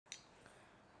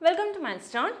Welcome to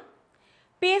milestone.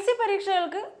 PSC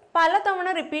പരീക്ഷകൾക്ക് പലതവണ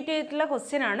repeat ചെയ്തിട്ടുള്ള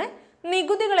ക്വസ്റ്റ്യൻ ആണ്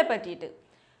നികുതികളെ പറ്റിയിട്ട്.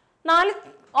 4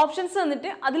 ഓപ്ഷൻസ്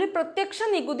തന്നിട്ട് അതിൽ പ്രത്യക്ഷ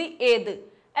നികുതി ഏത്,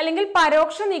 അല്ലെങ്കിൽ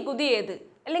പരോക്ഷ നികുതി ഏത്,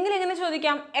 അല്ലെങ്കിൽ എങ്ങനെ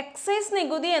ചോദിക്കാം എക്സൈസ്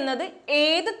നികുതി എന്നത്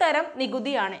ഏത് തരം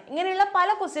നികുതിയാണ്, ഇങ്ങനെയുള്ള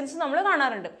പല ക്വസ്റ്റ്യൻസ് നമ്മൾ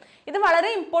കാണാറുണ്ട്. ഇത്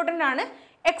വളരെ ഇമ്പോർട്ടൻ്റ് ആണ്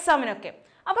എക്സാമിനൊക്കെ.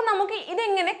 അപ്പം നമുക്ക്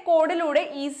ഇതെങ്ങനെ കോഡിലൂടെ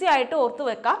ഈസി ആയിട്ട് ഓർത്തു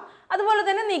വെക്കാം. അതുപോലെ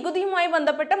തന്നെ നികുതിയുമായി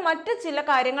ബന്ധപ്പെട്ട മറ്റ് ചില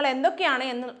കാര്യങ്ങൾ എന്തൊക്കെയാണ്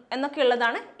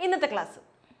എന്നൊക്കെയുള്ളതാണ് ഇന്നത്തെ ക്ലാസ്.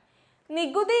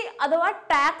 നികുതി അഥവാ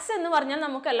ടാക്സ് എന്ന് പറഞ്ഞാൽ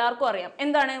നമുക്ക് എല്ലാവർക്കും അറിയാം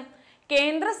എന്താണ്.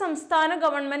 കേന്ദ്ര സംസ്ഥാന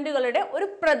ഗവൺമെന്റുകളുടെ ഒരു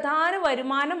പ്രധാന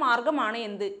വരുമാന മാർഗമാണ്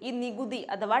എന്ത്, ഈ നികുതി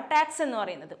അഥവാ ടാക്സ് എന്ന്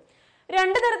പറയുന്നത്.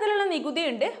 2 തരത്തിലുള്ള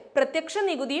നികുതിയുണ്ട്, പ്രത്യക്ഷ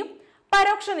നികുതിയും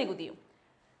പരോക്ഷ നികുതിയും.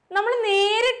 നമ്മൾ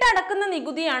നേരിട്ട് അടക്കുന്ന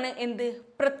നികുതിയാണ് എന്ത്,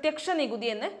 പ്രത്യക്ഷ നികുതി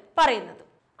എന്ന് പറയുന്നത്.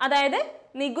 അതായത്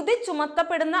നികുതി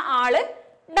ചുമത്തപ്പെടുന്ന ആള്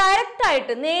ഡയറക്റ്റ്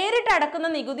ആയിട്ട് നേരിട്ട് അടക്കുന്ന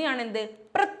നികുതിയാണ് എന്ത്,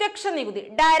 പ്രത്യക്ഷ നികുതി,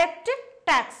 ഡയറക്റ്റ്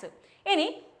ടാക്സ്. ഇനി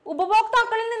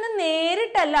ഉപഭോക്താക്കളിൽ നിന്ന്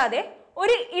നേരിട്ടല്ലാതെ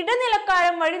ഒരു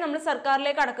ഇടനിലക്കാരൻ വഴി നമ്മൾ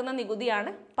സർക്കാരിലേക്ക് അടക്കുന്ന നികുതിയാണ്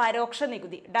പരോക്ഷ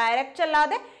നികുതി. ഡയറക്റ്റ്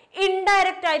അല്ലാതെ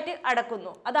ഇൻഡയറക്റ്റ് ആയിട്ട്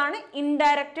അടക്കുന്നു, അതാണ്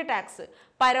ഇൻഡയറക്റ്റ് ടാക്സ്,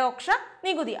 പരോക്ഷ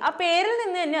നികുതി. ആ പേരിൽ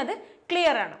നിന്ന് തന്നെ അത്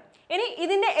ക്ലിയർ ആണ്. ഇനി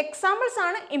ഇതിന്റെ എക്സാമ്പിൾസ്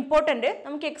ആണ് ഇമ്പോർട്ടന്റ്.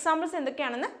 നമുക്ക് എക്സാമ്പിൾസ്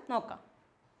എന്തൊക്കെയാണെന്ന് നോക്കാം.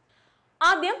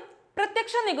 ആദ്യം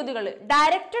പ്രത്യക്ഷ നികുതികൾ,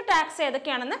 ഡയറക്റ്റ് ടാക്സ്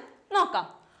ഏതൊക്കെയാണെന്ന് നോക്കാം.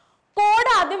 കോഡ്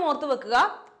ആദ്യം ഓർത്തു വെക്കുക.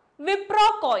 Wipro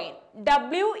coin,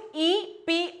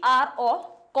 WEPRO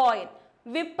coin,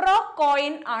 Wipro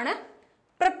coin ആണ്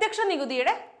പ്രത്യക്ഷ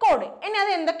നികുതിയുടെ കോഡ്. ഇനി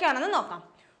അത് എന്തൊക്കെയാണെന്ന് നോക്കാം.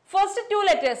 ഫസ്റ്റ് 2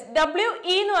 ലെറ്റേഴ്സ്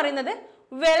WE എന്ന് പറയുന്നത്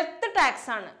വെൽത്ത് ടാക്സ്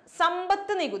ആണ്,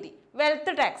 സമ്പത്ത് നികുതി,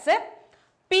 wealth tax.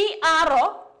 PRO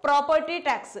property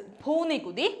tax,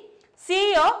 ഭൂനികുതി.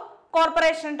 CO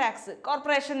കോർപ്പറേഷൻ ടാക്സ്,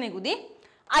 കോർപ്പറേഷൻ നികുതി.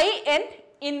 IN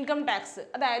ഇൻകം ടാക്സ്,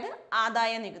 അതായത്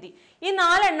ആദായ നികുതി. ഈ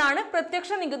 4 എണ്ണാണ് പ്രത്യക്ഷ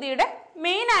നികുതിയുടെ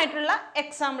മെയിൻ ആയിട്ടുള്ള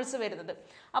എക്സാമ്പിൾസ് വരുന്നത്.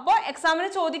 അപ്പോൾ എക്സാമിന്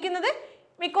ചോദിക്കുന്നത്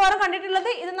മിക്കവാറും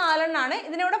കണ്ടിട്ടുള്ളത് ഇത് 4 എണ്ണാണ്.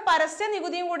 ഇതിനൂടെ പരസ്യ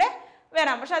നികുതിയും കൂടെ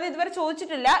വരാം, പക്ഷെ അത് ഇതുവരെ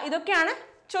ചോദിച്ചിട്ടില്ല. ഇതൊക്കെയാണ്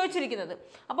ചോദിച്ചിരിക്കുന്നത്.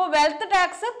 അപ്പോൾ wealth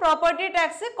tax, property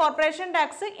tax, corporation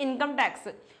tax, income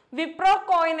tax. Wipro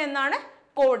coin എന്നാണ്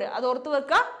കോഡ്, അത് ഓർത്ത്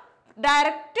വെക്കുക.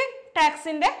 ഡയറക്റ്റ്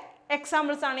ടാക്സിന്റെ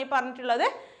എക്സാമ്പിൾസ് ആണ് ഈ പറഞ്ഞിട്ടുള്ളത്.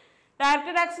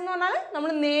 ഡയറക്റ്റ് ടാക്സ് എന്ന് പറഞ്ഞാൽ നമ്മൾ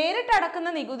നേരിട്ട് അടക്കുന്ന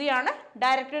നികുതിയാണ്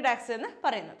ഡയറക്റ്റ് ടാക്സ് എന്ന്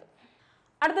പറയുന്നത്.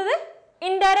 അടുത്തത്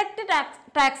ഇൻഡയറക്റ്റ്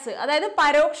ടാക്സ്, അതായത്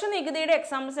പരോക്ഷ നികുതിയുടെ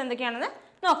എക്സാമ്പിൾസ് എന്തൊക്കെയാണെന്ന്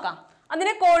നോക്കാം.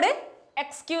 അതിന്റെ കോഡ്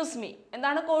എക്സ്ക്യൂസ് മീ.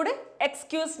 എന്താണ് കോഡ്?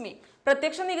 Excuse me.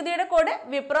 പ്രത്യക്ഷ നികുതിയുടെ കോഡ്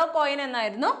വിപ്രോ കോയിൻ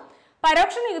എന്നായിരുന്നു.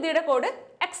 പരോക്ഷ നികുതിയുടെ കോഡ്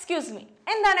എക്സ്ക്യൂസ് മീ.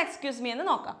 എന്താണ് എക്സ്ക്യൂസ് മീ എന്ന്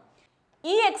നോക്കാം.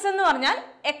 EX എന്ന് പറഞ്ഞാൽ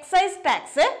excise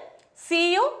tax,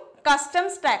 CU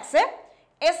customs tax,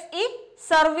 SE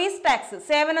service tax,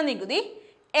 സേവന നികുതി.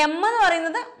 M എന്ന്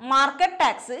പറയുന്നത് market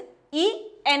tax, E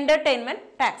entertainment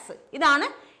tax. ഇതാണ്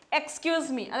എക്സ്ക്യൂസ്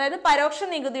മീ, അതായത് പരോക്ഷ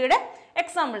നികുതിയുടെ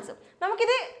എക്സാമ്പിൾസ്.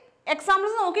 നമുക്കിത്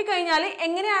എക്സാമ്പിൾസ് നോക്കിക്കഴിഞ്ഞാൽ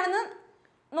എങ്ങനെയാണെന്ന്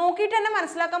നോക്കിയിട്ട് തന്നെ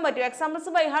മനസ്സിലാക്കാൻ പറ്റും.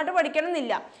 Examples by heart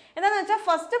പഠിക്കണമെന്നില്ല. എന്താണെന്ന് വെച്ചാൽ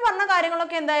ഫസ്റ്റ് പറഞ്ഞ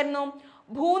കാര്യങ്ങളൊക്കെ എന്തായിരുന്നു,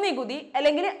 ഭൂനികുതി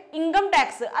അല്ലെങ്കിൽ ഇൻകം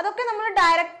ടാക്സ്, അതൊക്കെ നമ്മൾ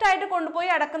ഡയറക്റ്റ് ആയിട്ട് കൊണ്ടുപോയി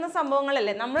അടക്കുന്ന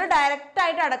സംഭവങ്ങളല്ലേ. നമ്മൾ ഡയറക്റ്റ്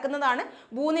ആയിട്ട് അടക്കുന്നതാണ്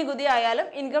ഭൂനികുതി ആയാലും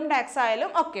ഇൻകം ടാക്സ്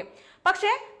ആയാലും ഒക്കെ. പക്ഷേ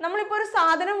നമ്മളിപ്പോൾ ഒരു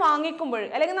സാധനം വാങ്ങിക്കുമ്പോൾ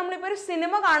അല്ലെങ്കിൽ നമ്മളിപ്പോൾ ഒരു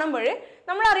സിനിമ കാണുമ്പോൾ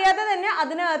നമ്മൾ അറിയാതെ തന്നെ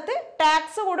അതിനകത്ത്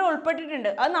ടാക്സ് കൂടെ ഉൾപ്പെട്ടിട്ടുണ്ട്.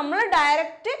 അത് നമ്മൾ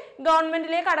ഡയറക്റ്റ്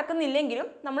ഗവൺമെന്റിലേക്ക് അടക്കുന്നില്ലെങ്കിലും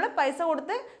നമ്മൾ പൈസ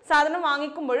കൊടുത്ത് സാധനം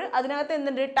വാങ്ങിക്കുമ്പോൾ അതിനകത്ത്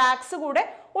എന്തുണ്ട്, ടാക്സ് കൂടെ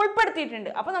ഉൾപ്പെടുത്തിയിട്ടുണ്ട്.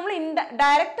 അപ്പോൾ നമ്മൾ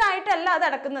ഡയറക്റ്റ് ആയിട്ടല്ല അത്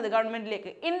അടക്കുന്നത്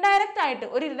ഗവൺമെന്റിലേക്ക്, ഇൻഡയറക്റ്റ് ആയിട്ട്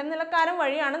ഒരു ഇടനിലക്കാരൻ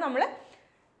വഴിയാണ് നമ്മൾ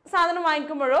സാധനം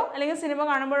വാങ്ങിക്കുമ്പോഴോ അല്ലെങ്കിൽ സിനിമ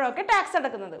കാണുമ്പോഴോ ഒക്കെ ടാക്സ്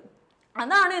അടക്കുന്നത്.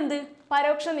 അതാണ് എന്ത്,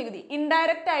 പരോക്ഷ നികുതി.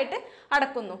 ഇൻഡയറക്റ്റ് ആയിട്ട്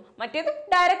അടക്കുന്നു, മറ്റേത്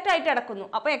ഡയറക്റ്റ് ആയിട്ട് അടക്കുന്നു.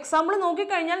 അപ്പോൾ എക്സാമ്പിൾ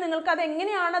നോക്കിക്കഴിഞ്ഞാൽ നിങ്ങൾക്ക് അത്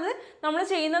എങ്ങനെയാണത് നമ്മൾ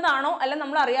ചെയ്യുന്നതാണോ അല്ല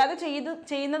നമ്മൾ അറിയാതെ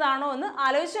ചെയ്യുന്നതാണോ എന്ന്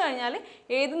ആലോചിച്ച് കഴിഞ്ഞാൽ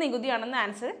ഏത് നികുതിയാണെന്ന്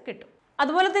ആൻസർ കിട്ടും.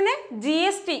 അതുപോലെ തന്നെ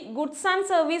GST, goods and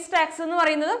service tax എന്ന്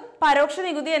പറയുന്നത് പരോക്ഷ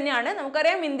നികുതി തന്നെയാണ്.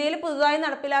 നമുക്കറിയാം ഇന്ത്യയിൽ പുതുതായി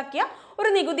നടപ്പിലാക്കിയ ഒരു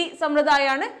നികുതി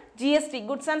സമ്പ്രദായമാണ് GST,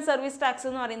 goods and service tax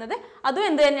എന്ന് പറയുന്നത്. അതും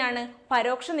എന്ത് തന്നെയാണ്,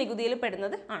 പരോക്ഷ നികുതിയിൽ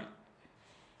പെടുന്നത് ആണ്.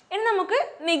 ഇനി നമുക്ക്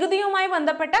നികുതിയുമായി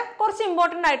ബന്ധപ്പെട്ട കുറച്ച്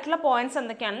ഇമ്പോർട്ടൻ്റ് ആയിട്ടുള്ള പോയിന്റ്സ്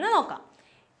എന്തൊക്കെയാണെന്ന് നോക്കാം.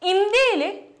 ഇന്ത്യയിൽ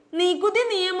നികുതി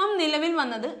നിയമം നിലവിൽ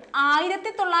വന്നത്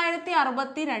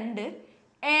 1962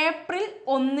 ഏപ്രിൽ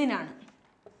 1-നാണ്.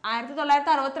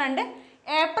 1962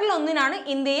 ഏപ്രിൽ 1-നാണ്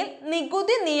ഇന്ത്യയിൽ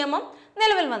നികുതി നിയമം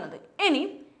നിലവിൽ വന്നത്. ഇനി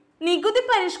നികുതി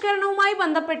പരിഷ്കരണവുമായി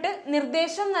ബന്ധപ്പെട്ട്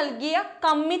നിർദ്ദേശം നൽകിയ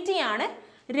കമ്മിറ്റിയാണ്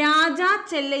രാജ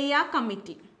ചെല്ലയ്യ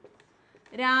കമ്മിറ്റി.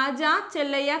 രാജ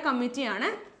ചെല്ലയ്യ കമ്മിറ്റിയാണ്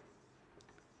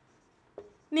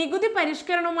നികുതി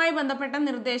പരിഷ്കരണവുമായി ബന്ധപ്പെട്ട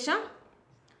നിർദ്ദേശം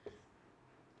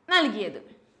നൽകിയത്.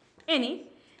 ഇനി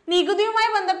നികുതിയുമായി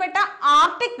ബന്ധപ്പെട്ട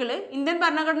ആർട്ടിക്കിള്, ഇന്ത്യൻ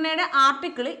ഭരണഘടനയുടെ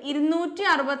ആർട്ടിക്കിൾ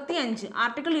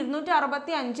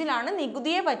 265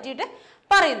 നികുതിയെ പറ്റിയിട്ട്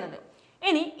പറയുന്നത്.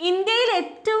 ഇനി ഇന്ത്യയിൽ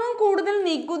ഏറ്റവും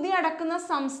നികുതി അടക്കുന്ന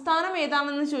സംസ്ഥാനം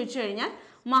ഏതാണെന്ന് ചോദിച്ചു കഴിഞ്ഞാൽ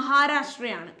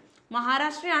മഹാരാഷ്ട്രയാണ്.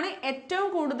 മഹാരാഷ്ട്രയാണ് ഏറ്റവും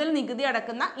കൂടുതൽ നികുതി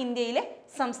അടക്കുന്ന ഇന്ത്യയിലെ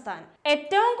സംസ്ഥാനം.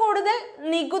 ഏറ്റവും കൂടുതൽ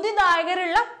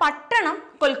നികുതിദായകരുള്ള പട്ടണം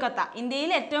കൊൽക്കത്ത.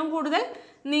 ഇന്ത്യയിൽ ഏറ്റവും കൂടുതൽ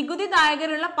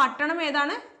നികുതിദായകരുള്ള പട്ടണം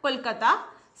ഏതാണ്? കൊൽക്കത്ത.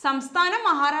 സംസ്ഥാനം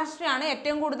മഹാരാഷ്ട്രയാണ്.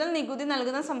 ഏറ്റവും കൂടുതൽ നികുതി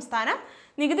നൽകുന്ന സംസ്ഥാനം.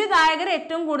 നികുതിദായകർ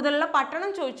ഏറ്റവും കൂടുതലുള്ള പട്ടണം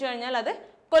ചോദിച്ചു കഴിഞ്ഞാൽ അത്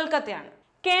കൊൽക്കത്തയാണ്.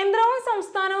 കേന്ദ്രവും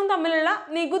സംസ്ഥാനവും തമ്മിലുള്ള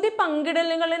നികുതി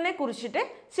പങ്കിടലുകളെ കുറിച്ചിട്ട്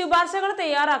ശുപാർശകൾ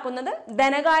തയ്യാറാക്കുന്നത്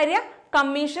ധനകാര്യ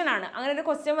കമ്മീഷൻ ആണ്. അങ്ങനെ ഒരു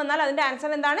ക്വസ്റ്റ്യൻ വന്നാൽ അതിന്റെ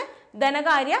ആൻസർ എന്താണ്?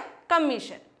 ധനകാര്യ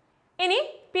കമ്മീഷൻ. ഇനി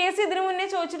PSC ഇതിനു മുന്നേ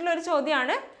ചോദിച്ചിട്ടുള്ള ഒരു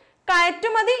ചോദ്യമാണ്,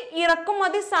 കയറ്റുമതി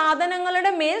ഇറക്കുമതി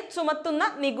സാധനങ്ങളുടെ മേൽ ചുമത്തുന്ന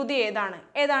നികുതി ഏതാണ്?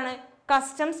 ഏതാണ്?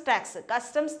 Customs tax.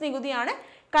 കസ്റ്റംസ് നികുതിയാണ്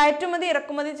കയറ്റുമതി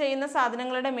ഇറക്കുമതി ചെയ്യുന്ന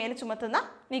സാധനങ്ങളുടെ മേൽ ചുമത്തുന്ന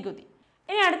നികുതി.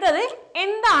 ഇനി അടുത്തത്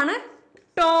എന്താണ്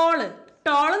ടോള്?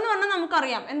 ടോൾ എന്ന് പറഞ്ഞാൽ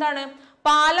നമുക്കറിയാം എന്താണ്?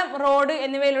 പാലം, റോഡ്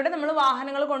എന്നിവയിലൂടെ നമ്മൾ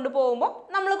വാഹനങ്ങൾ കൊണ്ടുപോകുമ്പോൾ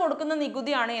നമ്മൾ കൊടുക്കുന്ന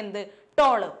നികുതിയാണ് എന്ത്?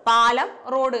 ടോള്. പാലം,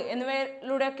 റോഡ്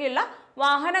എന്നിവയിലൂടെയൊക്കെയുള്ള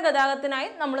വാഹന ഗതാഗതത്തിനായി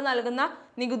നമ്മൾ നൽകുന്ന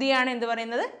നികുതിയാണ് എന്ത്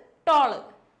പറയുന്നത്? ടോള്.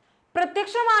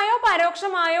 പ്രത്യക്ഷമായോ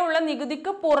പരോക്ഷമായോ ഉള്ള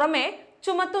നികുതിക്ക് പുറമെ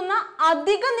ചുമത്തുന്ന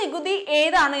അധിക നികുതി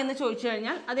ഏതാണ് എന്ന് ചോദിച്ചു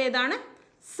കഴിഞ്ഞാൽ അതേതാണ്?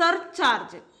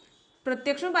 സർചാർജ്.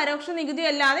 പ്രത്യക്ഷ പരോക്ഷ നികുതി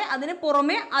അല്ലാതെ അതിന്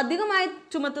പുറമെ അധികമായി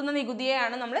ചുമത്തുന്ന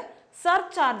നികുതിയെയാണ് നമ്മൾ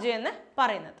സർചാർജ് എന്ന്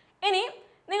പറയുന്നത്. ഇനി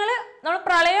നമ്മൾ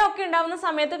പ്രളയമൊക്കെ ഉണ്ടാവുന്ന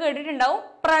സമയത്ത് കേട്ടിട്ടുണ്ടാവും,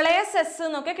 പ്രളയ സെസ്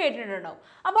എന്നൊക്കെ കേട്ടിട്ടുണ്ടാവും.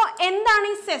 അപ്പോൾ എന്താണ്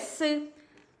ഈ സെസ്?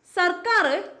 സർക്കാർ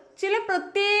ചില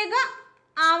പ്രത്യേക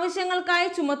ആവശ്യങ്ങൾക്കായി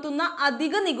ചുമത്തുന്ന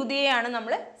അധിക നികുതിയെയാണ്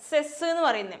നമ്മൾ സെസ് എന്ന്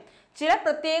പറയുന്നത്. ചില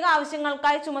പ്രത്യേക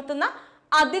ആവശ്യങ്ങൾക്കായി ചുമത്തുന്ന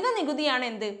അധിക നികുതിയാണ്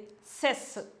എന്ത്?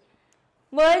 സെസ്.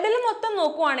 വേൾഡിൽ മൊത്തം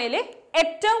നോക്കുവാണെങ്കിൽ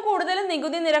ഏറ്റവും കൂടുതൽ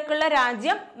നികുതി നിരക്കുള്ള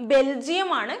രാജ്യം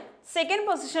ബെൽജിയമാണ്. Second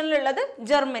പൊസിഷനിലുള്ളത്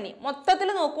Germany. മൊത്തത്തിൽ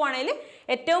നോക്കുവാണെങ്കിൽ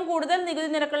ഏറ്റവും കൂടുതൽ നികുതി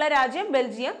നിരക്കുള്ള രാജ്യം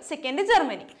ബെൽജിയം, സെക്കൻഡ്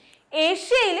ജർമ്മനി.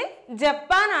 ഏഷ്യയിൽ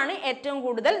ജപ്പാനാണ് ഏറ്റവും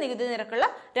കൂടുതൽ നികുതി നിരക്കുള്ള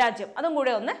രാജ്യം. അതും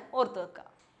കൂടെ ഒന്ന് ഓർത്തു വെക്കുക.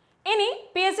 ഇനി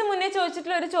PSC മുന്നേ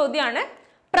ചോദിച്ചിട്ടുള്ള ഒരു ചോദ്യമാണ്,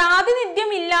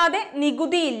 പ്രാതിനിധ്യം ഇല്ലാതെ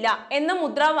നികുതിയില്ല എന്ന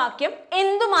മുദ്രാവാക്യം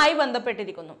എന്തുമായി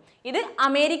ബന്ധപ്പെട്ടിരിക്കുന്നു? ഇത്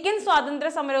അമേരിക്കൻ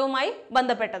സ്വാതന്ത്ര്യ സമരവുമായി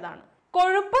ബന്ധപ്പെട്ടതാണ്.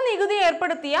 കൊഴുപ്പ് നികുതി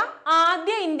ഏർപ്പെടുത്തിയ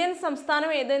ആദ്യ ഇന്ത്യൻ സംസ്ഥാനം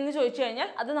ഏതെന്ന് ചോദിച്ചു കഴിഞ്ഞാൽ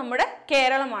അത് നമ്മുടെ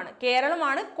കേരളമാണ്.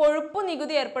 കേരളമാണ് കൊഴുപ്പ്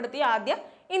നികുതി ഏർപ്പെടുത്തിയ ആദ്യ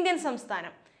ഇന്ത്യൻ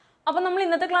സംസ്ഥാനം. അപ്പോൾ നമ്മൾ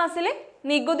ഇന്നത്തെ ക്ലാസ്സിൽ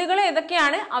നികുതികൾ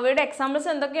ഏതൊക്കെയാണ്, അവയുടെ എക്സാമ്പിൾസ്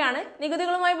എന്തൊക്കെയാണ്,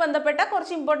 നികുതികളുമായി ബന്ധപ്പെട്ട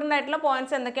കുറച്ച് ഇമ്പോർട്ടൻ്റ് ആയിട്ടുള്ള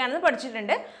പോയിന്റ്സ് എന്തൊക്കെയാണെന്ന്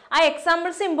പഠിച്ചിട്ടുണ്ട്. ആ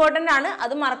എക്സാമ്പിൾസ് ഇമ്പോർട്ടൻ്റ് ആണ്,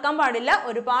 അത് മറക്കാൻ പാടില്ല.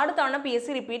 ഒരുപാട് തവണ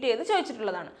PSC റിപ്പീറ്റ് ചെയ്ത്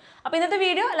ചോദിച്ചിട്ടുള്ളതാണ്. അപ്പോൾ ഇന്നത്തെ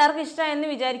വീഡിയോ എല്ലാവർക്കും ഇഷ്ടമായെന്ന്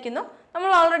വിചാരിക്കുന്നു.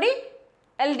 നമ്മൾ ഓൾറെഡി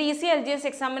LDC LGS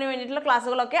എക്സാമിന് വേണ്ടിയിട്ടുള്ള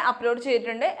ക്ലാസ്സുകളൊക്കെ അപ്ലോഡ്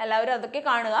ചെയ്തിട്ടുണ്ട്. എല്ലാവരും അതൊക്കെ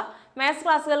കാണുക. മാത്സ്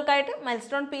ക്ലാസ്സുകൾക്കായിട്ട്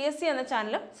മൈൽസ്റ്റോൺ PSC എന്ന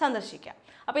ചാനലും സന്ദർശിക്കുക.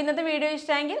 അപ്പോൾ ഇന്നത്തെ വീഡിയോ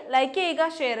ഇഷ്ടമെങ്കിൽ ലൈക്ക് ചെയ്യുക,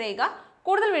 ഷെയർ ചെയ്യുക.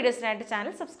 കൂടുതൽ വീഡിയോസിനായിട്ട്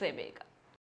ചാനൽ സബ്സ്ക്രൈബ് ചെയ്യുക.